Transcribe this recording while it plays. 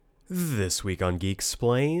This week on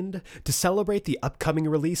Geeksplained, to celebrate the upcoming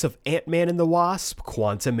release of Ant-Man and the Wasp: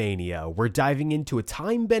 Quantumania, we're diving into a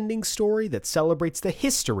time-bending story that celebrates the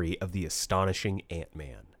history of the astonishing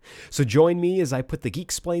Ant-Man. So join me as I put the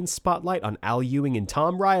Geeksplained spotlight on Al Ewing and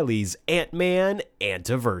Tom Riley's Ant-Man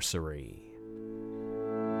Antiversary.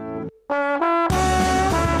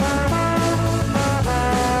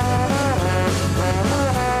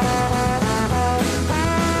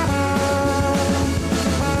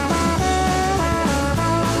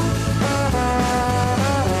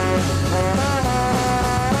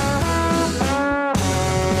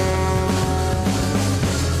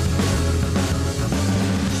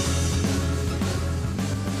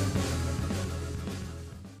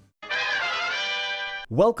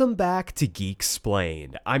 Welcome back to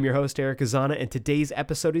Geeksplained. I'm your host, Eric Azana, and today's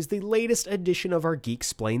episode is the latest edition of our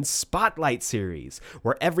Geeksplained Spotlight series,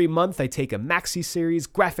 where every month I take a maxi series,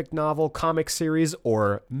 graphic novel, comic series,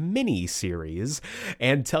 or mini series,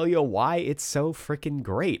 and tell you why it's so freaking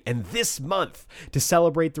great. And this month, to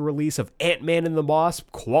celebrate the release of Ant-Man and the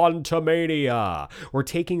Wasp: Quantumania, we're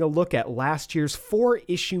taking a look at last year's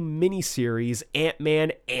 4-issue miniseries,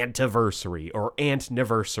 Ant-Man Antiversary, or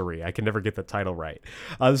Antniversary. I can never get the title right.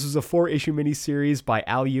 This was a 4-issue miniseries by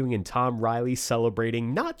Al Ewing and Tom Riley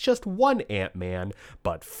celebrating not just one Ant-Man,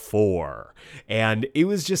 but 4. And it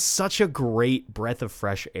was just such a great breath of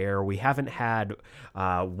fresh air. We haven't had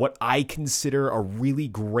what I consider a really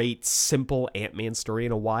great, simple Ant-Man story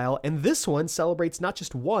in a while. And this one celebrates not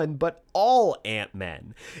just one, but all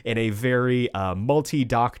Ant-Men in a very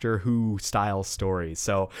multi-Doctor Who style story.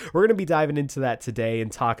 So we're going to be diving into that today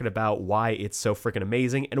and talking about why it's so freaking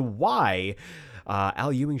amazing and why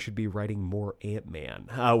Al Ewing should be writing more Ant-Man.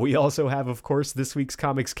 We also have, of course, this week's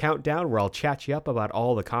Comics Countdown, where I'll chat you up about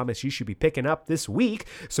all the comics you should be picking up this week,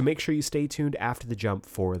 so make sure you stay tuned after the jump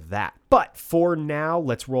for that. But for now,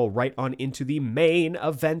 let's roll right on into the main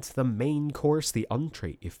event, the main course, the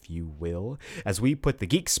entree, if you will, as we put the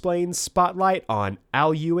Geeksplained spotlight on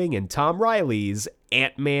Al Ewing and Tom Riley's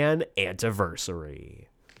Ant-Man Antiversary.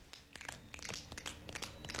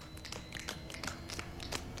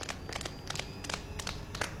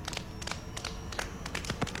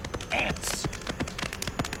 Ants!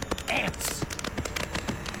 Ants!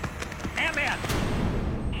 Ant-Man!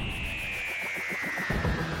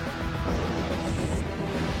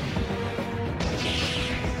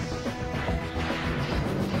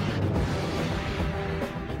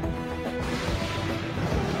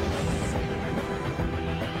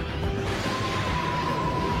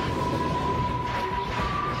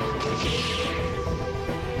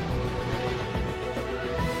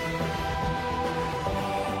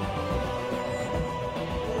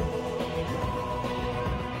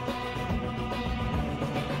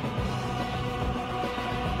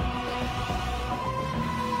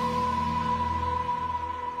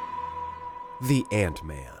 The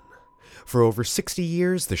Ant-Man. For over 60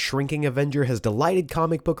 years, the shrinking Avenger has delighted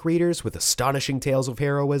comic book readers with astonishing tales of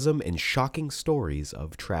heroism and shocking stories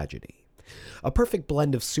of tragedy. A perfect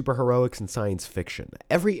blend of superheroics and science fiction,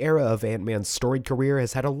 every era of Ant-Man's storied career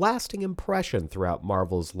has had a lasting impression throughout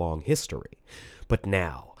Marvel's long history. But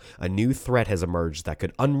now, a new threat has emerged that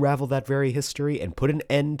could unravel that very history and put an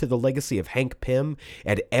end to the legacy of Hank Pym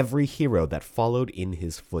and every hero that followed in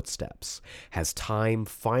his footsteps. Has time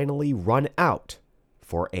finally run out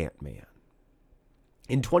for Ant-Man?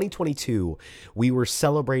 In 2022, we were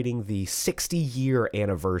celebrating the 60-year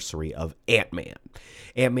anniversary of Ant-Man.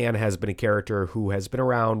 Ant-Man has been a character who has been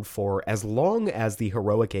around for as long as the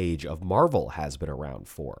heroic age of Marvel has been around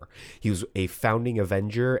for. He was a founding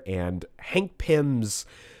Avenger, and Hank Pym's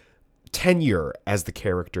tenure as the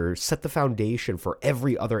character set the foundation for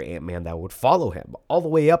every other Ant-Man that would follow him, all the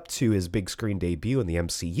way up to his big screen debut in the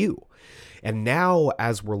MCU. And now,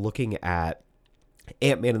 as we're looking at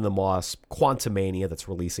Ant-Man and the Wasp: Quantumania that's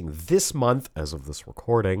releasing this month as of this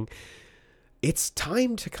recording, it's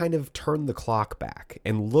time to kind of turn the clock back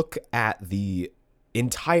and look at the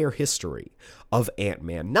entire history of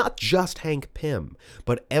Ant-Man, not just Hank Pym,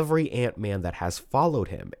 but every Ant-Man that has followed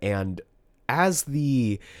him. And as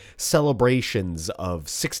the celebrations of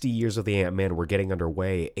 60 years of the Ant-Man were getting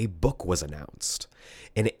underway, a book was announced.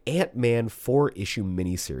 An Ant-Man 4-issue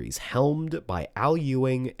miniseries helmed by Al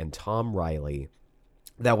Ewing and Tom Riley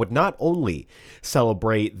that would not only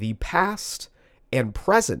celebrate the past and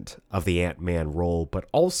present of the Ant-Man role, but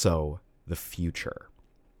also the future.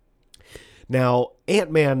 Now,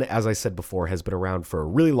 Ant-Man, as I said before, has been around for a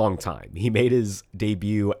really long time. He made his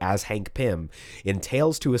debut as Hank Pym in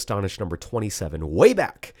Tales to Astonish number 27 way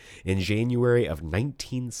back in January of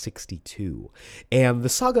 1962. And the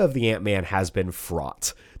saga of the Ant-Man has been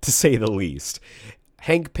fraught, to say the least.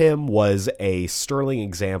 Hank Pym was a sterling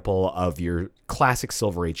example of your classic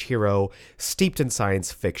Silver Age hero, steeped in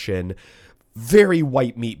science fiction, very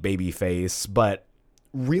white meat babyface, but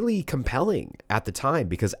really compelling at the time,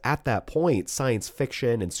 because at that point, science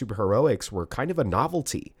fiction and superheroics were kind of a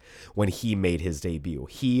novelty when he made his debut.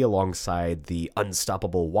 He, alongside the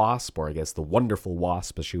Unstoppable Wasp, or I guess the Wonderful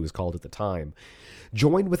Wasp as she was called at the time,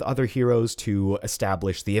 joined with other heroes to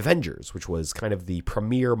establish the Avengers, which was kind of the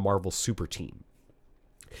premier Marvel super team.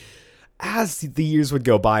 As the years would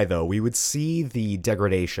go by, though, we would see the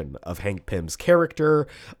degradation of Hank Pym's character,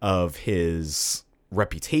 of his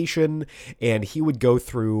reputation, and he would go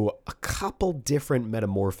through a couple different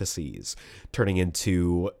metamorphoses, turning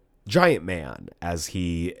into Giant Man as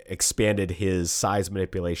he expanded his size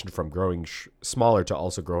manipulation from growing smaller to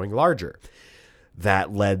also growing larger.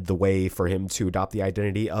 That led the way for him to adopt the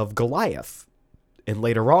identity of Goliath. And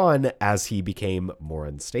later on, as he became more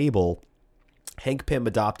unstable, Hank Pym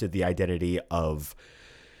adopted the identity of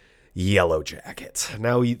Yellow Jacket.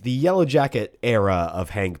 Now, the Yellow Jacket era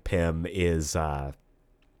of Hank Pym is,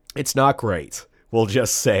 it's not great, we'll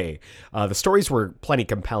just say. The stories were plenty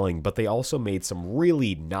compelling, but they also made some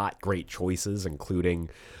really not great choices, including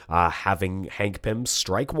having Hank Pym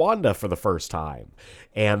strike Wanda for the first time.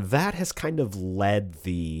 And that has kind of led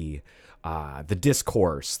the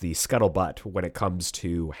discourse, the scuttlebutt when it comes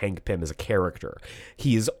to Hank Pym as a character.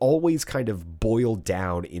 He is always kind of boiled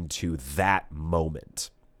down into that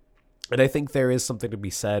moment. And I think there is something to be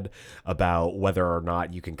said about whether or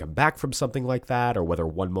not you can come back from something like that, or whether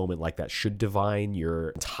one moment like that should define your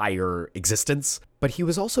entire existence. But he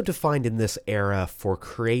was also defined in this era for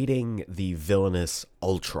creating the villainous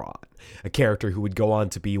Ultron, a character who would go on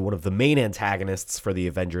to be one of the main antagonists for the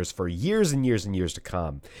Avengers for years and years and years to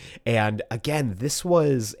come. And again, this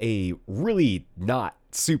was a really not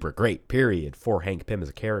super great period for Hank Pym as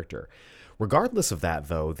a character. Regardless of that,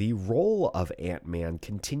 though, the role of Ant-Man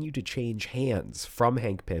continued to change hands from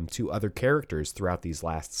Hank Pym to other characters throughout these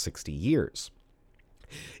last 60 years.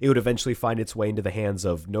 It would eventually find its way into the hands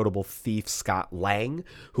of notable thief Scott Lang,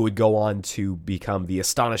 who would go on to become the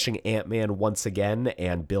astonishing Ant-Man once again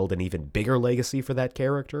and build an even bigger legacy for that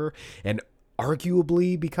character, and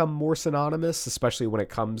arguably become more synonymous, especially when it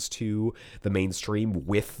comes to the mainstream,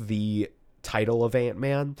 with the title of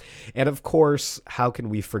Ant-Man. And of course, how can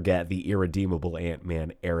we forget the irredeemable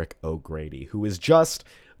Ant-Man, Eric O'Grady, who is just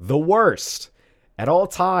the worst at all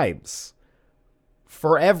times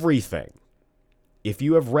for everything. If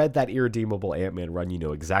you have read that irredeemable Ant-Man run, you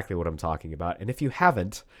know exactly what I'm talking about. And if you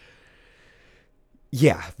haven't,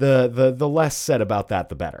 yeah, the less said about that,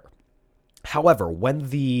 the better. However, when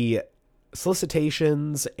the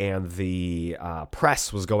solicitations and the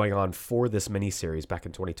press was going on for this miniseries back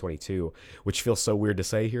in 2022, which feels so weird to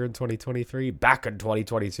say here in 2023, back in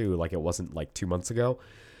 2022, like it wasn't like 2 months ago,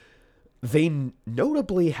 they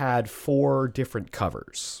notably had 4 different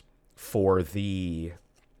covers for the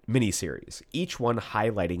miniseries, each one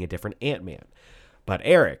highlighting a different Ant-Man. But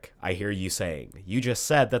Eric, I hear you saying, you just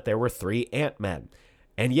said that there were 3 Ant-Men.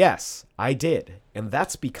 And yes, I did. And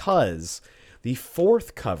that's because the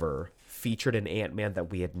 4th cover featured an Ant-Man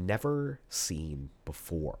that we had never seen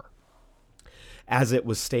before. As it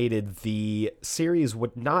was stated, the series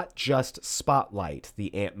would not just spotlight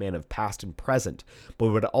the Ant-Man of past and present,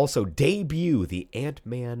 but would also debut the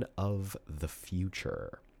Ant-Man of the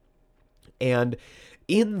future. And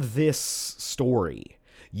in this story,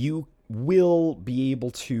 you will be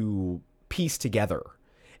able to piece together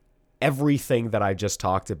everything that I just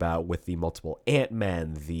talked about with the multiple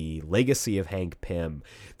Ant-Men, the legacy of Hank Pym,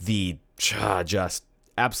 the just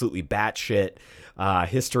absolutely batshit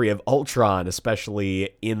history of Ultron, especially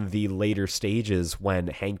in the later stages when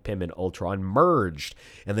Hank Pym and Ultron merged.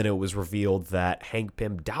 And then it was revealed that Hank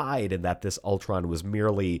Pym died and that this Ultron was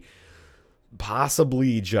merely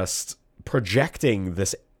possibly just projecting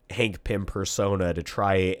this Hank Pym persona to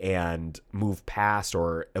try and move past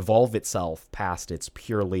or evolve itself past its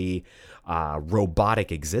purely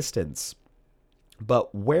robotic existence.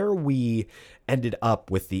 But where we ended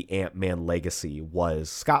up with the Ant-Man legacy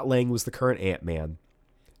was Scott Lang was the current Ant-Man.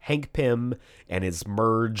 Hank Pym and his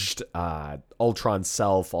merged Ultron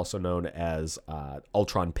self, also known as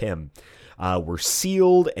Ultron Pym, were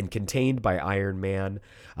sealed and contained by Iron Man.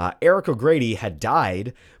 Eric O'Grady had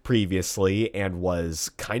died previously and was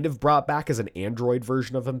kind of brought back as an android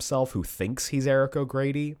version of himself who thinks he's Eric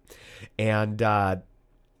O'Grady. And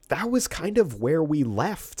that was kind of where we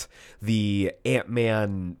left the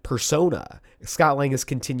Ant-Man persona. Scott Lang has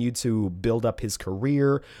continued to build up his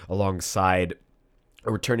career alongside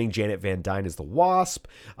returning Janet Van Dyne as the Wasp,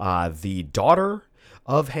 the daughter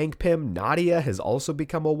of Hank Pym. Nadia has also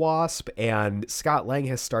become a Wasp, and Scott Lang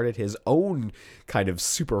has started his own kind of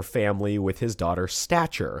super family with his daughter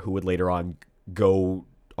Stature, who would later on go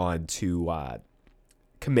on to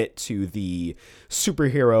commit to the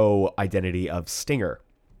superhero identity of Stinger.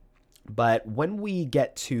 But when we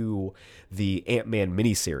get to the Ant-Man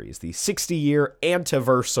miniseries, the 60-year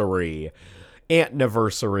anniversary,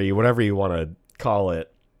 whatever you want to call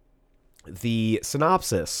it, the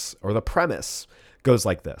synopsis or the premise goes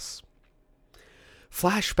like this.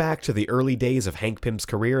 Flashback to the early days of Hank Pym's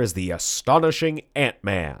career as the astonishing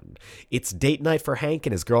Ant-Man. It's date night for Hank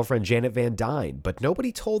and his girlfriend Janet Van Dyne, but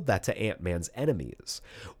nobody told that to Ant-Man's enemies.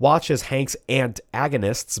 Watch as Hank's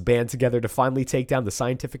antagonists band together to finally take down the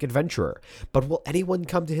scientific adventurer. But will anyone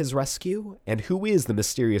come to his rescue? And who is the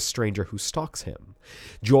mysterious stranger who stalks him?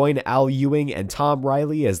 Join Al Ewing and Tom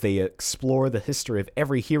Riley as they explore the history of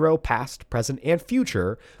every hero, past, present, and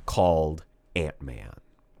future, called Ant-Man.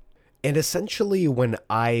 And essentially, when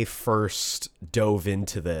I first dove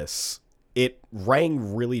into this, it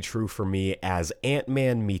rang really true for me as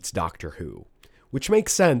Ant-Man meets Doctor Who, which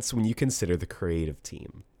makes sense when you consider the creative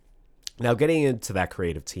team. Now, getting into that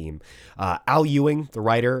creative team, Al Ewing, the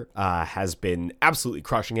writer, has been absolutely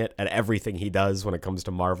crushing it at everything he does when it comes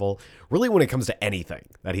to Marvel. Really, when it comes to anything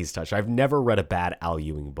that he's touched. I've never read a bad Al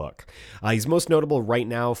Ewing book. He's most notable right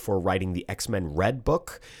now for writing the X-Men Red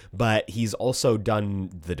book, but he's also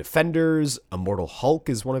done The Defenders. Immortal Hulk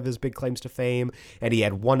is one of his big claims to fame, and he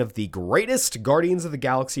had one of the greatest Guardians of the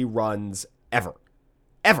Galaxy runs ever.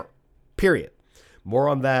 Ever. Period. More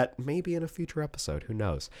on that maybe in a future episode, who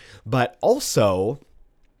knows. But also,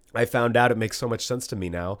 I found out, it makes so much sense to me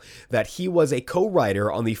now, that he was a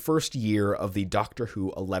co-writer on the first year of the Doctor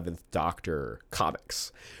Who 11th Doctor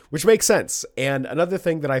comics, which makes sense. And another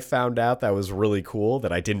thing that I found out that was really cool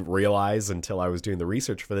that I didn't realize until I was doing the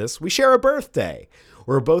research for this, we share a birthday.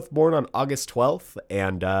 We're both born on August 12th,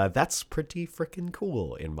 and that's pretty freaking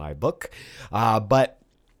cool in my book. But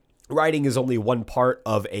writing is only one part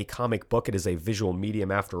of a comic book. It is a visual medium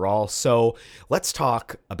after all. So let's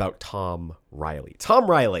talk about Tom Riley. Tom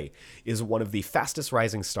Riley is one of the fastest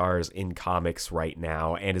rising stars in comics right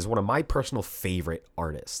now and is one of my personal favorite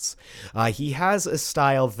artists. He has a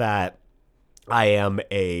style that I am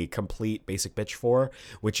a complete basic bitch for,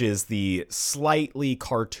 which is the slightly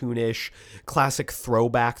cartoonish, classic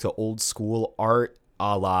throwback to old school art,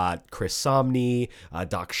 a la Chris Samnee,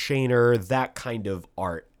 Doc Shaner, that kind of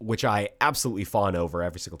art, which I absolutely fawn over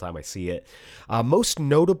every single time I see it. Most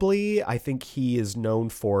notably, I think he is known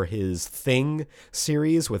for his Thing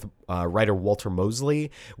series with writer Walter Mosley,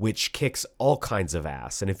 which kicks all kinds of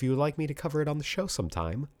ass. And if you would like me to cover it on the show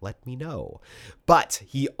sometime, let me know. But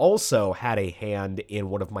he also had a hand in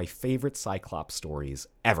one of my favorite Cyclops stories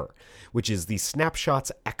ever, which is the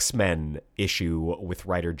Snapshots X-Men issue with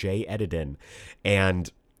writer Jay Edidin. And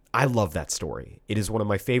I love that story. It is one of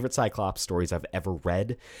my favorite Cyclops stories I've ever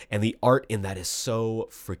read, and the art in that is so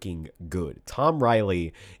freaking good. Tom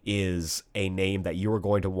Riley is a name that you are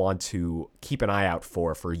going to want to keep an eye out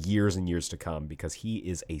for years and years to come, because he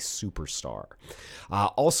is a superstar.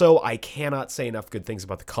 Also, I cannot say enough good things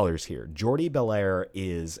about the colors here. Jordie Bellaire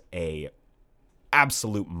is a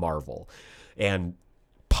absolute marvel, and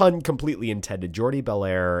pun completely intended, Jordie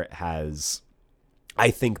Bellaire has, I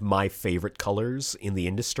think, my favorite colors in the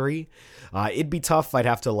industry. It'd be tough. I'd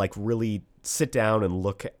have to really sit down and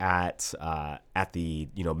look at the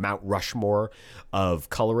Mount Rushmore of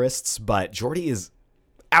colorists, but Jordie is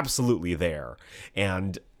absolutely there.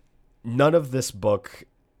 And none of this book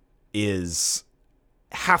is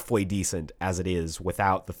halfway decent as it is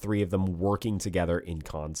without the three of them working together in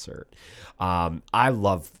concert. I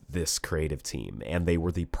love this creative team, and they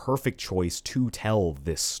were the perfect choice to tell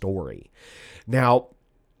this story. Now,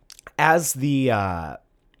 as the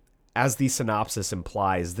synopsis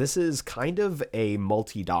implies, this is kind of a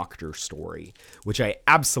multi-Doctor story, which I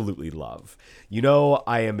absolutely love. You know,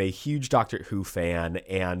 I am a huge Doctor Who fan,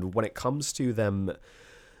 and when it comes to them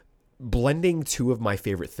blending two of my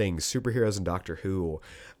favorite things, superheroes and Doctor Who,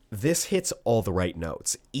 this hits all the right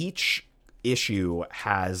notes. Each issue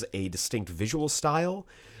has a distinct visual style,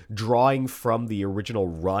 drawing from the original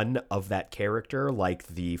run of that character. Like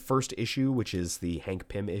the first issue, which is the Hank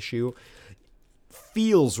Pym issue,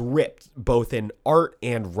 feels ripped both in art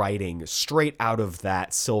and writing straight out of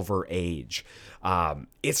that Silver Age.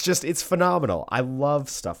 It's phenomenal. I love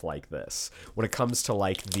stuff like this. When it comes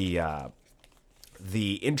to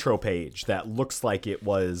the intro page that looks like it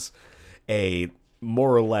was a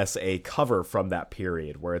more or less a cover from that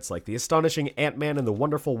period where it's like the astonishing Ant-Man and the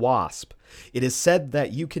wonderful Wasp. It is said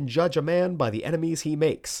that you can judge a man by the enemies he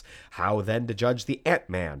makes. How then to judge the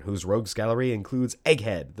Ant-Man, whose rogues gallery includes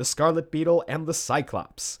Egghead, the Scarlet Beetle, and the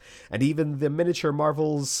Cyclops, and even the miniature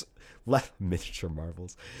marvels.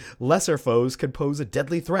 Lesser foes could pose a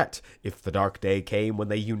deadly threat if the dark day came when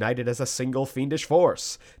they united as a single fiendish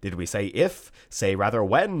force. Did we say if? Say rather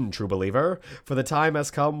when, true believer, for the time has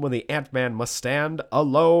come when the Ant-Man must stand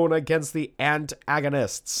alone against the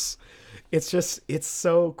Ant-agonists. It's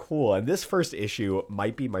so cool. And this first issue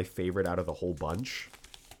might be my favorite out of the whole bunch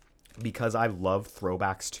because I love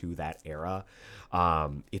throwbacks to that era.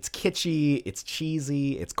 It's kitschy, it's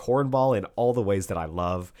cheesy, it's cornball in all the ways that I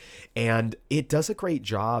love, and it does a great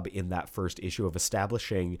job in that first issue of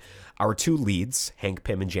establishing our two leads, Hank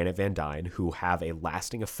Pym and Janet Van Dyne, who have a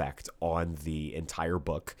lasting effect on the entire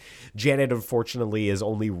book. Janet, unfortunately, is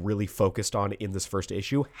only really focused on in this first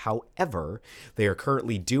issue. However, they are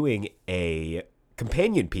currently doing a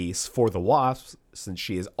companion piece for the Wasp, since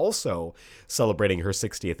she is also celebrating her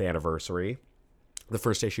 60th anniversary. The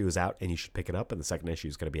first issue is out, and you should pick it up, and the second issue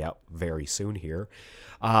is going to be out very soon here.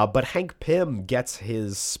 But Hank Pym gets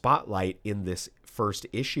his spotlight in this first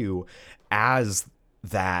issue as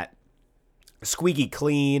that squeaky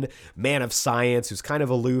clean man of science who's kind of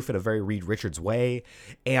aloof in a very Reed Richards way,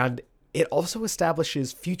 and it also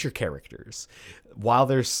establishes future characters. While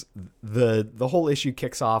there's the whole issue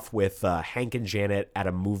kicks off with Hank and Janet at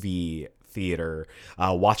a movie theater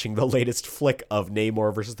watching the latest flick of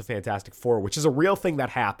Namor versus the Fantastic Four, which is a real thing that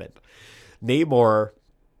happened. Namor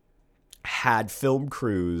had film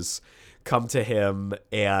crews come to him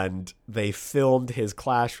and they filmed his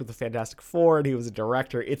clash with the Fantastic Four, and he was a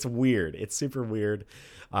director. It's weird. It's super weird,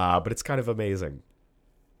 but it's kind of amazing.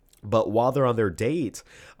 But while they're on their date,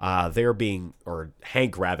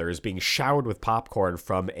 Hank rather, is being showered with popcorn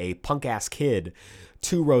from a punk-ass kid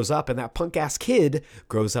 2 rows up, and that punk-ass kid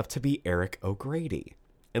grows up to be Eric O'Grady.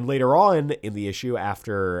 And later on in the issue,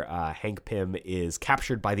 after Hank Pym is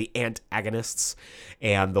captured by the Ant-agonists,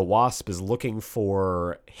 and the Wasp is looking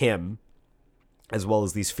for him, as well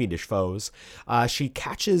as these fiendish foes, she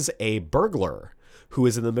catches a burglar who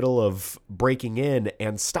is in the middle of breaking in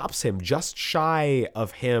and stops him just shy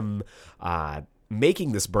of him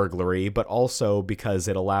making this burglary, but also because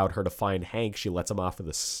it allowed her to find Hank, she lets him off with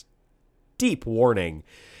a steep warning.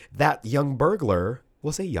 That young burglar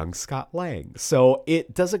was a young Scott Lang. So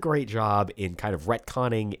it does a great job in kind of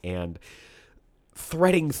retconning and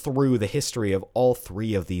threading through the history of all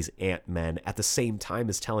 3 of these Ant-Men at the same time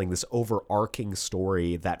as telling this overarching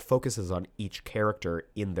story that focuses on each character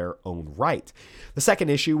in their own right. The second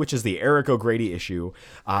issue, which is the Eric O'Grady issue,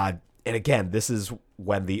 and again, this is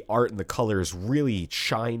when the art and the colors really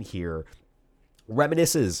shine here,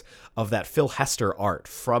 reminisces of that Phil Hester art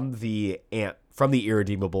from the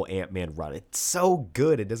Irredeemable Ant-Man run. It's so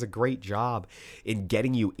good. It does a great job in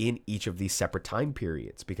getting you in each of these separate time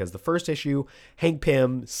periods, because the first issue, Hank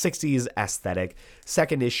Pym, 60s aesthetic.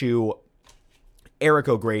 Second issue, Eric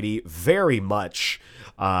O'Grady, very much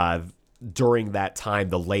during that time,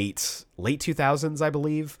 the late 2000s, I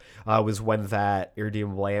believe, was when that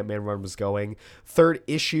Irredeemable Ant-Man run was going. Third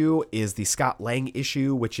issue is the Scott Lang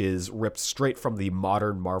issue, which is ripped straight from the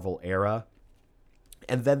modern Marvel era.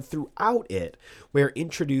 And then throughout it, we're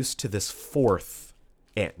introduced to this fourth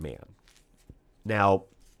Ant-Man. Now,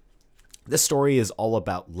 this story is all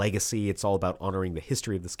about legacy. It's all about honoring the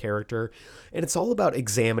history of this character. And it's all about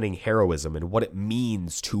examining heroism and what it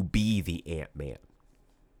means to be the Ant-Man.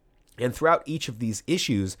 And throughout each of these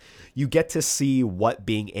issues, you get to see what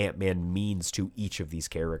being Ant-Man means to each of these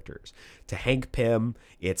characters. To Hank Pym,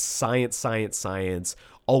 it's science, science, science,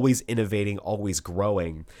 always innovating, always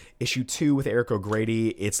growing. Issue 2 with Eric O'Grady,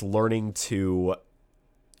 it's learning to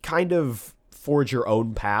kind of forge your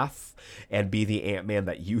own path and be the Ant-Man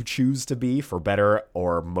that you choose to be, for better,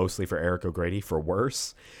 or mostly for Eric O'Grady, for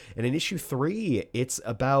worse. And in issue 3, it's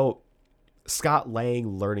about Scott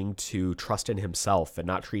Lang learning to trust in himself and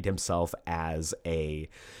not treat himself as a,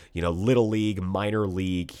 little league, minor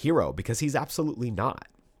league hero, because he's absolutely not.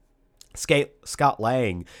 Scott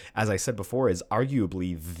Lang, as I said before, is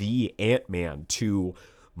arguably the Ant-Man to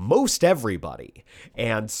most everybody.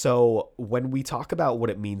 And so when we talk about what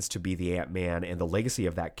it means to be the Ant-Man and the legacy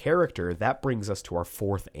of that character, that brings us to our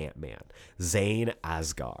fourth Ant-Man, Zane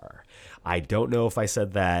Asghar. I don't know if I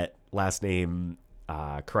said that last name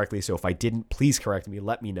correctly, so if I didn't, please correct me.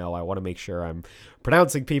 Let me know. I want to make sure I'm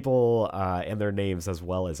pronouncing people and their names as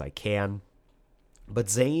well as I can. But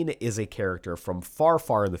Zane is a character from far,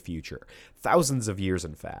 far in the future, thousands of years,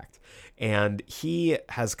 in fact, and he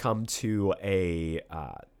has come to a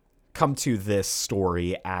come to this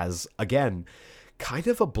story as, again, kind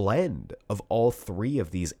of a blend of all three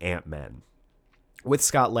of these Ant-Men. With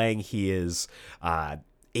Scott Lang, he is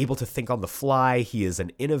able to think on the fly. He is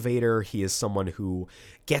an innovator. He is someone who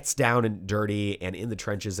gets down and dirty and in the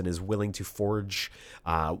trenches and is willing to forge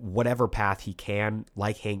whatever path he can.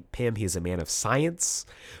 Like Hank Pym, he is a man of science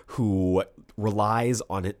who relies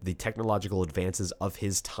on the technological advances of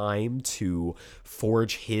his time to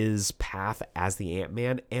forge his path as the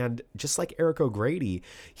Ant-Man. And just like Eric O'Grady,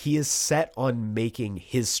 he is set on making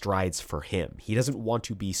his strides for him. He doesn't want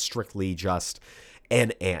to be strictly just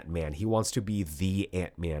an Ant-Man. He wants to be the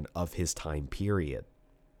Ant-Man of his time period.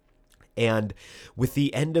 And with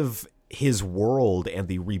the end of his world and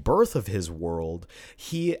the rebirth of his world,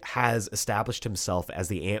 he has established himself as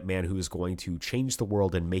the Ant-Man who is going to change the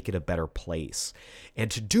world and make it a better place. And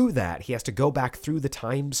to do that, he has to go back through the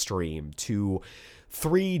time stream to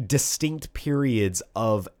 3 distinct periods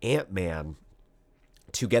of Ant-Man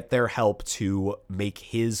to get their help to make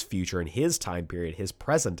his future and his time period, his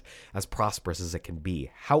present, as prosperous as it can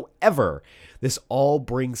be. However, this all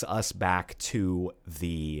brings us back to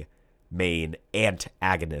the main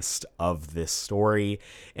antagonist of this story.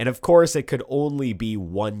 And of course, it could only be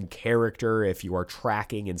one character if you are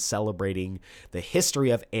tracking and celebrating the history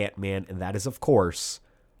of Ant-Man, and that is, of course,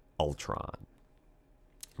 Ultron.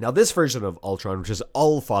 Now, this version of Ultron, which is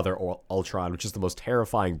Allfather Ultron, which is the most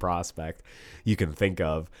terrifying prospect you can think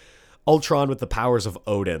of, Ultron with the powers of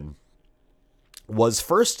Odin, was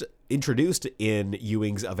first introduced in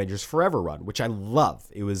Ewing's Avengers Forever run, which I love.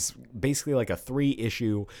 It was basically like a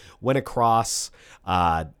 3-issue, went across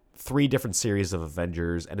 3 different series of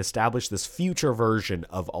Avengers and established this future version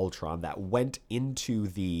of Ultron that went into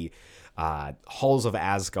the halls of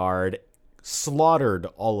Asgard, slaughtered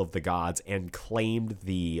all of the gods, and claimed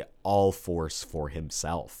the All-Force for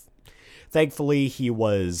himself. Thankfully, he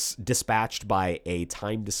was dispatched by a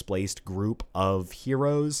time-displaced group of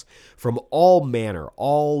heroes from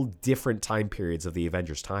all different time periods of the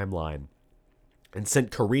Avengers timeline, and sent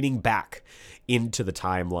careening back into the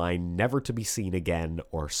timeline, never to be seen again,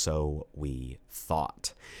 or so we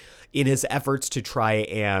thought. In his efforts to try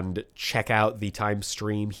and check out the time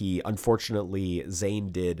stream, he unfortunately,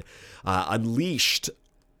 Zane did, unleashed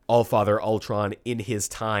Allfather Ultron in his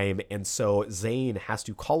time, and so Zane has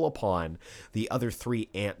to call upon the other 3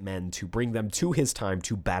 Ant-Men to bring them to his time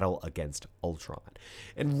to battle against Ultron.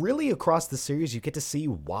 And really across the series, you get to see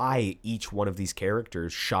why each one of these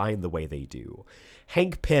characters shine the way they do.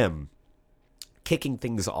 Hank Pym, kicking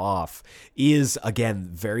things off, is again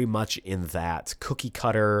very much in that cookie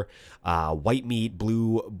cutter, white meat,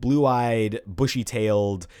 blue-eyed,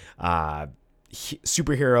 bushy-tailed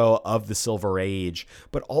superhero of the Silver Age,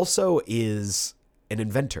 but also is an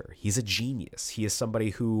inventor. He's a genius. He is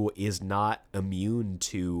somebody who is not immune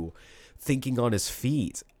to thinking on his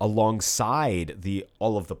feet alongside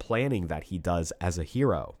all of the planning that he does as a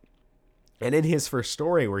hero. And in his first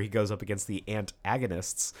story, where he goes up against the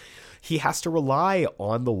antagonists, he has to rely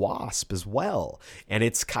on the Wasp as well. And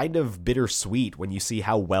it's kind of bittersweet when you see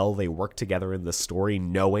how well they work together in the story,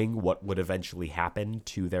 knowing what would eventually happen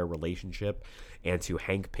to their relationship and to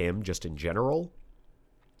Hank Pym just in general.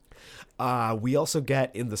 We also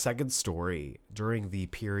get in the second story, during the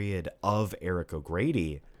period of Eric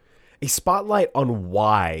O'Grady, a spotlight on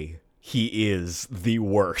why he is the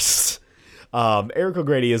worst. Eric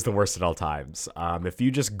O'Grady is the worst at all times. If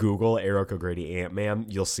you just Google Eric O'Grady Ant-Man,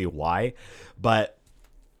 you'll see why. But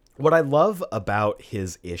what I love about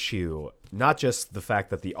his issue, not just the fact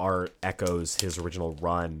that the art echoes his original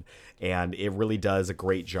run, and it really does a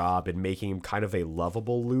great job in making him kind of a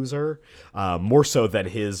lovable loser, more so than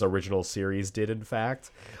his original series did, in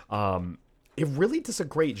fact. It really does a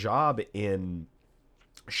great job in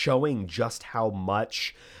showing just how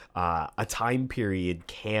much a time period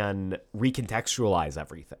can recontextualize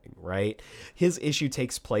everything, right? His issue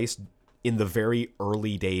takes place in the very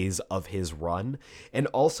early days of his run, and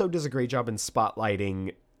also does a great job in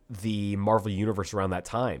spotlighting the Marvel Universe around that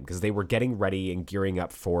time, because they were getting ready and gearing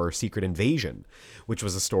up for Secret Invasion, which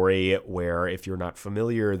was a story where, if you're not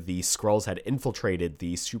familiar, the Skrulls had infiltrated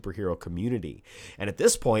the superhero community. And at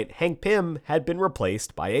this point, Hank Pym had been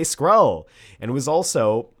replaced by a Skrull, and was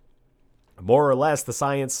also more or less the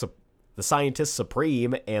scientist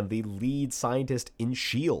supreme and the lead scientist in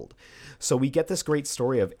S.H.I.E.L.D. So we get this great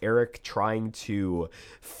story of Eric trying to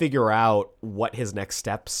figure out what his next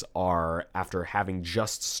steps are after having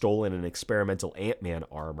just stolen an experimental Ant-Man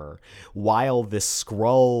armor, while this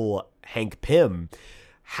Skrull, Hank Pym,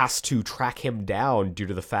 has to track him down due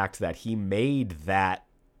to the fact that he made that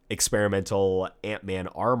experimental Ant-Man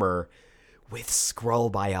armor with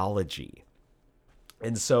Skrull biology.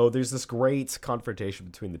 And so there's this great confrontation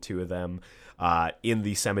between the two of them in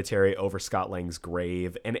the cemetery over Scott Lang's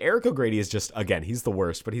grave. And Eric O'Grady is just, again, he's the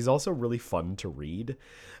worst, but he's also really fun to read.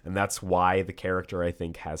 And that's why the character, I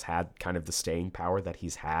think, has had kind of the staying power that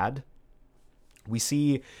he's had. We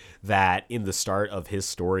see that in the start of his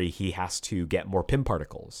story, he has to get more Pym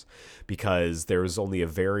particles because there's only a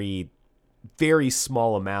very, very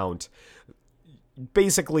small amount,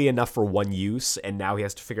 basically enough for one use, and now he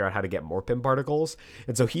has to figure out how to get more Pym particles.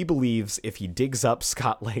 And so he believes if he digs up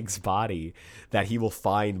Scott Lang's body that he will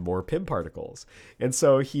find more Pym particles. And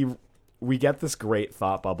so we get this great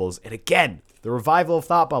Thought Bubbles, and again, the revival of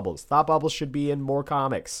Thought Bubbles. Thought Bubbles should be in more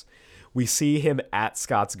comics. We see him at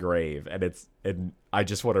Scott's grave, and I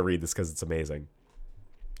just want to read this because it's amazing.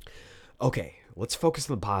 Okay, let's focus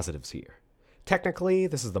on the positives here. Technically,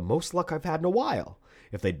 this is the most luck I've had in a while.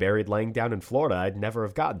 If they'd buried Lang down in Florida, I'd never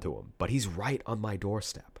have gotten to him, but he's right on my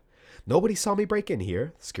doorstep. Nobody saw me break in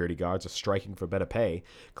here. The security guards are striking for better pay.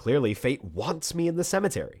 Clearly, fate wants me in the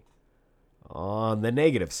cemetery. On the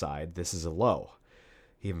negative side, this is a low,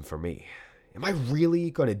 even for me. Am I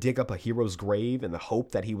really going to dig up a hero's grave in the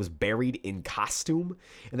hope that he was buried in costume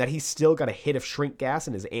and that he's still got a hit of shrink gas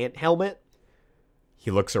in his ant helmet?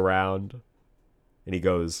 He looks around and he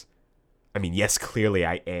goes, I mean, yes, clearly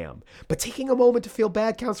I am. But taking a moment to feel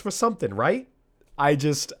bad counts for something, right? I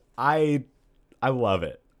love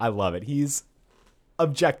it. I love it. He's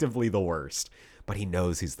objectively the worst, but he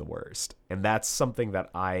knows he's the worst. And that's something that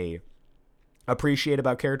I appreciate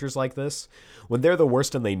about characters like this. When they're the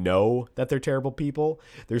worst and they know that they're terrible people,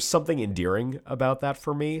 there's something endearing about that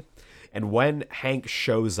for me. And when Hank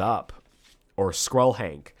shows up, or Skrull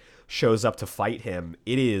Hank shows up to fight him,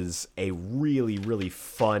 it is a really, really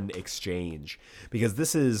fun exchange, because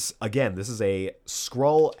this is a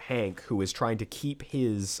Skrull Hank who is trying to keep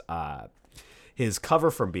his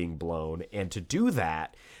cover from being blown, and to do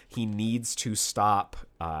that, he needs to stop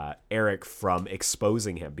Eric from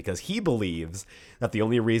exposing him, because he believes that the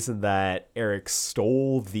only reason that Eric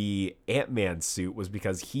stole the Ant-Man suit was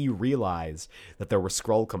because he realized that there were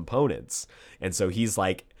Skrull components, and so he's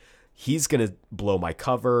like, he's going to blow my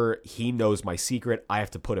cover. He knows my secret. I have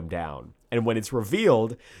to put him down. And when it's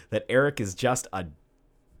revealed that Eric is just a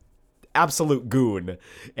absolute goon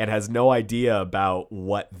and has no idea about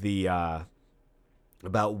what the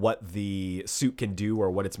suit can do or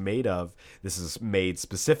what it's made of, this is made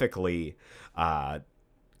specifically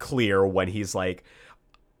clear when he's like,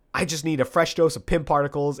 I just need a fresh dose of Pym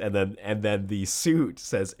particles, and then the suit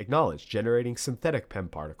says, acknowledge, generating synthetic Pym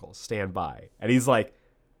particles, stand by. And he's like,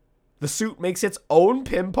 the suit makes its own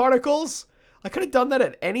Pym particles? I could have done that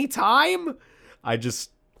at any time?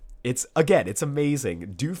 It's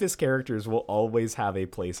amazing. Doofus characters will always have a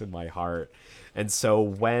place in my heart. And so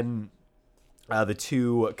when the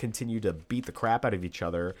two continue to beat the crap out of each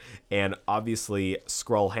other, and obviously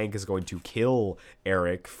Skrull Hank is going to kill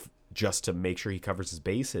Eric just to make sure he covers his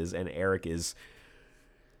bases, and Eric is,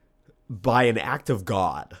 by an act of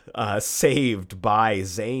God, saved by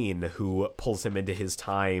Zane, who pulls him into his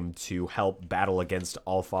time to help battle against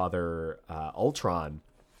Allfather Ultron.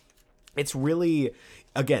 It's really,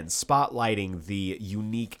 again, spotlighting the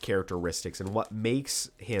unique characteristics and what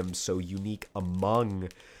makes him so unique among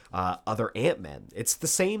other Ant-Men. It's the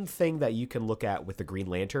same thing that you can look at with the Green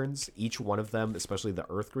Lanterns. Each one of them, especially the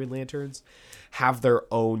Earth Green Lanterns, have their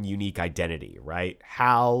own unique identity, right?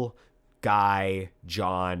 Hal, Guy,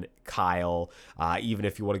 John, Kyle, even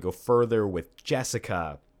if you want to go further with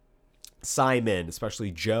Jessica, Simon,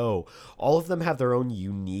 especially Joe, all of them have their own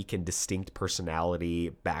unique and distinct personality,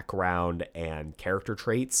 background, and character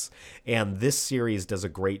traits, and this series does a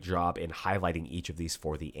great job in highlighting each of these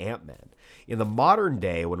for the Ant-Man. In the modern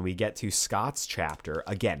day, when we get to Scott's chapter,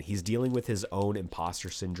 again, he's dealing with his own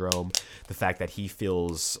imposter syndrome, the fact that he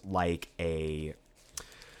feels like a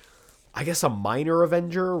minor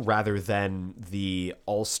Avenger rather than the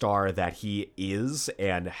all-star that he is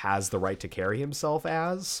and has the right to carry himself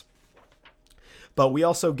as. But we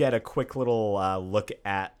also get a quick little look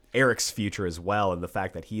at Eric's future as well, and the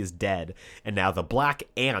fact that he is dead. And now the Black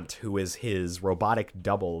Ant, who is his robotic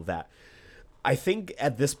double, that I think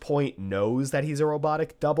at this point knows that he's a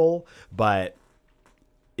robotic double, but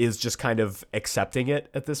is just kind of accepting it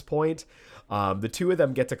at this point. The two of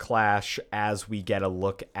them get to clash as we get a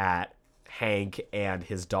look at Hank and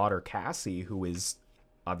his daughter Cassie, who is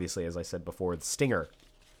obviously, as I said before, the Stinger.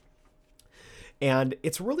 And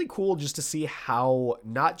it's really cool just to see how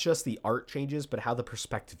not just the art changes, but how the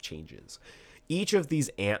perspective changes. Each of these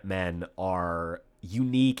Ant-Men are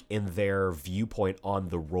unique in their viewpoint on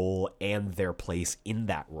the role and their place in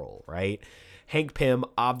that role, right? Hank Pym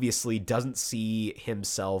obviously doesn't see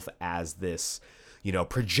himself as this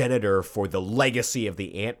progenitor for the legacy of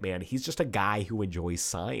the Ant-Man. He's just a guy who enjoys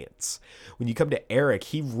science. When you come to Eric,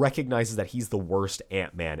 he recognizes that he's the worst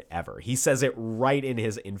Ant-Man ever. He says it right in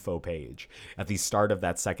his info page at the start of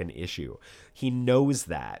that second issue. He knows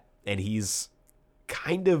that, and he's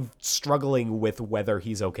kind of struggling with whether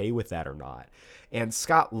he's okay with that or not. And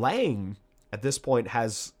Scott Lang, at this point,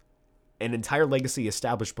 has an entire legacy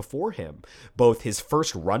established before him. Both his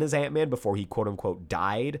first run as Ant-Man before he quote-unquote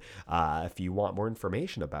died. If you want more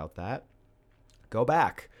information about that, go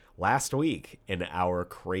back last week in our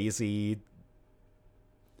crazy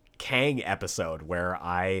Kang episode where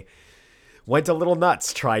I went a little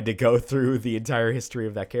nuts trying to go through the entire history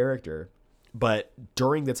of that character. But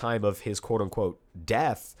during the time of his quote-unquote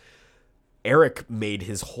death, Eric made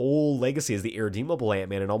his whole legacy as the irredeemable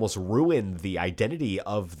Ant-Man and almost ruined the identity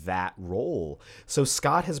of that role. So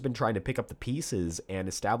Scott has been trying to pick up the pieces and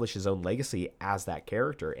establish his own legacy as that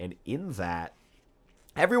character. And in that,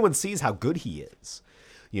 everyone sees how good he is.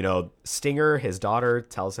 Stinger, his daughter,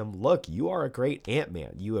 tells him, look, you are a great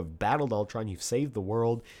Ant-Man. You have battled Ultron. You've saved the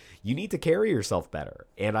world. You need to carry yourself better.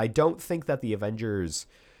 And I don't think that the Avengers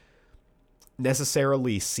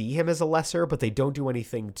necessarily see him as a lesser, but they don't do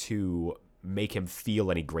anything to make him feel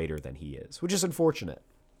any greater than he is, which is unfortunate.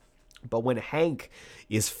 But when Scott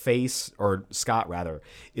is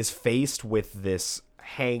faced with this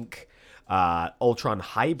Hank Ultron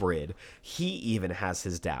hybrid, he even has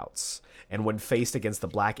his doubts. And when faced against the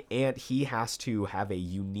Black Ant, he has to have a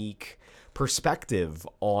unique perspective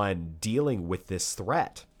on dealing with this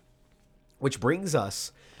threat. Which brings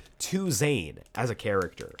us to Zane as a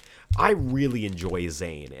character. I really enjoy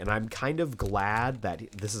Zane, and I'm kind of glad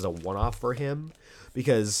that this is a one-off for him,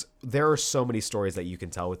 because there are so many stories that you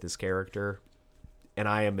can tell with this character, and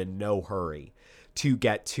I am in no hurry to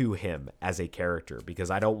get to him as a character,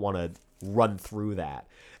 because I don't want to run through that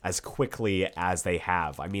as quickly as they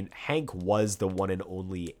have. I mean, Hank was the one and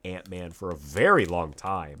only Ant-Man for a very long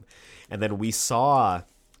time, and then we saw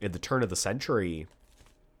in the turn of the century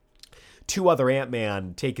two other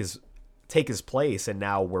Ant-Man take his place, and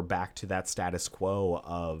now we're back to that status quo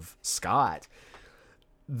of Scott.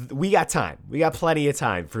 We got time. We got plenty of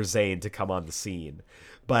time for Zane to come on the scene.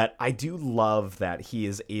 But I do love that he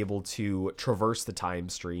is able to traverse the time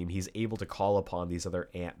stream. He's able to call upon these other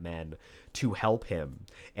Ant-Men to help him.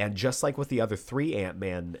 And just like with the other three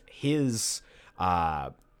Ant-Men, his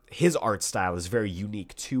art style is very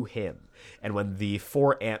unique to him. And when the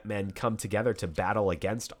four Ant-Men come together to battle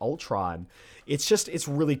against Ultron, it's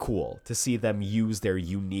really cool to see them use their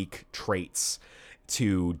unique traits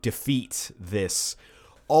to defeat this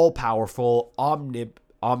all-powerful,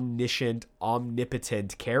 omniscient,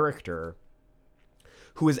 omnipotent character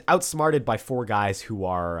who is outsmarted by four guys who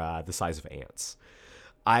are the size of ants.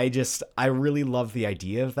 I really love the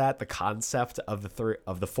idea of that, the concept of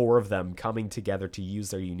the four of them coming together to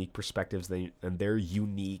use their unique perspectives and their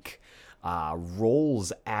unique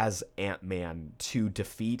roles as Ant-Man to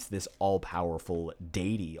defeat this all-powerful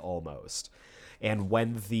deity almost. And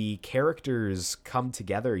when the characters come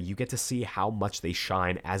together, you get to see how much they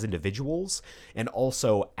shine as individuals and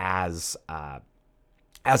also as a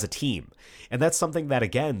team. And that's something that,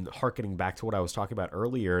 again, hearkening back to what I was talking about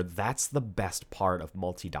earlier, that's the best part of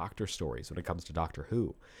multi-Doctor stories when it comes to Doctor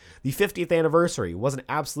Who. The 50th anniversary was an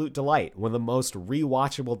absolute delight, one of the most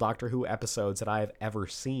rewatchable Doctor Who episodes that I have ever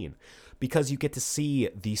seen, because you get to see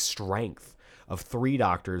the strength of three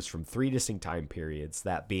Doctors from three distinct time periods,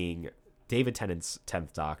 that being David Tennant's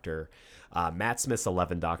 10th Doctor, Matt Smith's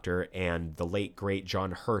 11th Doctor, and the late, great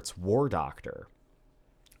John Hurt's War Doctor,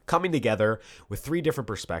 coming together with three different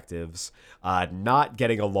perspectives, not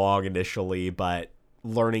getting along initially, but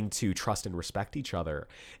learning to trust and respect each other.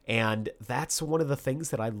 And that's one of the things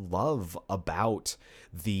that I love about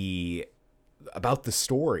the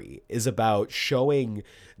story, is about showing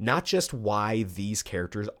not just why these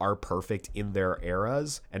characters are perfect in their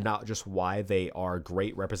eras, and not just why they are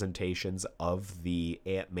great representations of the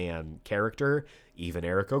Ant-Man character, even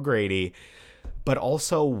Eric O'Grady, but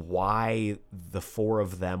also why the four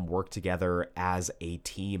of them work together as a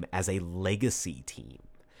team, as a legacy team.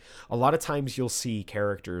 A lot of times you'll see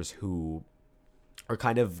characters who are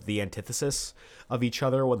kind of the antithesis of each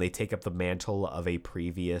other when they take up the mantle of a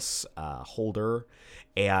previous holder,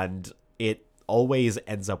 and it always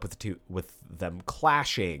ends up with them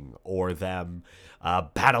clashing or them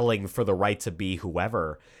battling for the right to be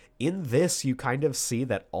whoever. In this, you kind of see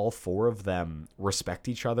that all four of them respect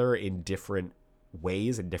each other in different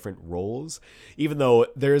ways and different roles, even though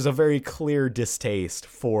there's a very clear distaste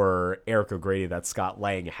for Eric O'Grady that Scott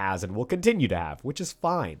Lang has and will continue to have, which is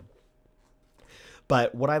fine.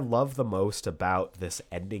 But what I love the most about this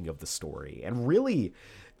ending of the story, and really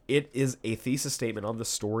it is a thesis statement on the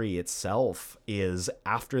story itself, is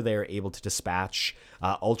after they're able to dispatch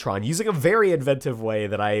Ultron using a very inventive way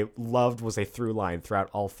that I loved was a through line throughout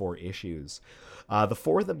all 4 issues. The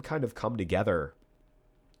 4 of them kind of come together,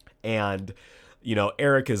 and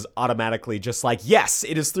Eric is automatically just like, yes,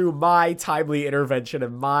 it is through my timely intervention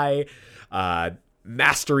and my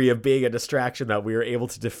mastery of being a distraction that we are able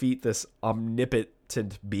to defeat this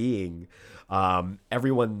omnipotent being.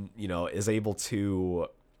 Everyone, is able to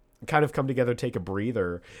kind of come together, take a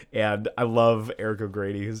breather. And I love Eric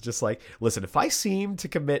O'Grady, who's just like, listen, if I seem to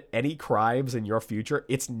commit any crimes in your future,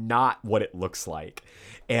 it's not what it looks like.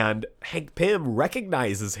 And Hank Pym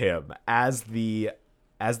recognizes him as the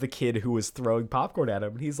kid who was throwing popcorn at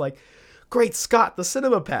him. And he's like, great Scott, the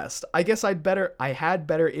cinema pest. I guess I had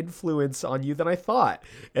better influence on you than I thought.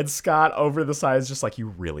 And Scott over the side is just like, you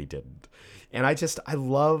really didn't. And I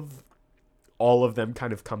love all of them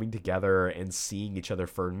kind of coming together and seeing each other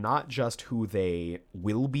for not just who they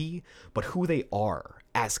will be, but who they are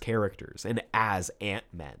as characters and as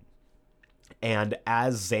Ant-Men. And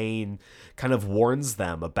as Zane kind of warns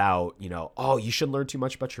them about, oh, you shouldn't learn too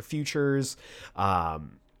much about your futures,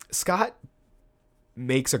 Scott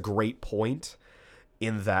makes a great point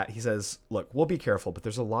in that he says, look, we'll be careful, but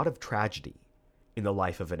there's a lot of tragedy in the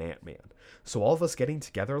life of an Ant-Man. So all of us getting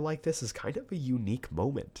together like this is kind of a unique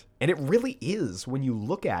moment. And it really is when you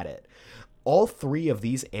look at it. All 3 of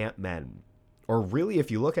these Ant-Men, or really if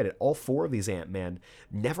you look at it, all 4 of these Ant-Men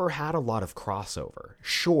never had a lot of crossover.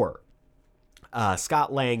 Sure,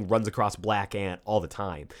 Scott Lang runs across Black Ant all the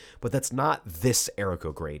time, but that's not this Eric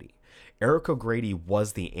O'Grady. Eric O'Grady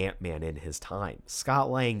was the Ant-Man in his time. Scott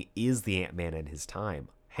Lang is the Ant-Man in his time.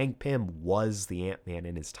 Hank Pym was the Ant-Man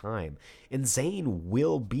in his time. And Zane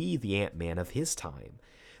will be the Ant-Man of his time.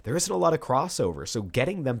 There isn't a lot of crossover, so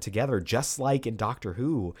getting them together, just like in Doctor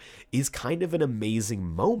Who, is kind of an amazing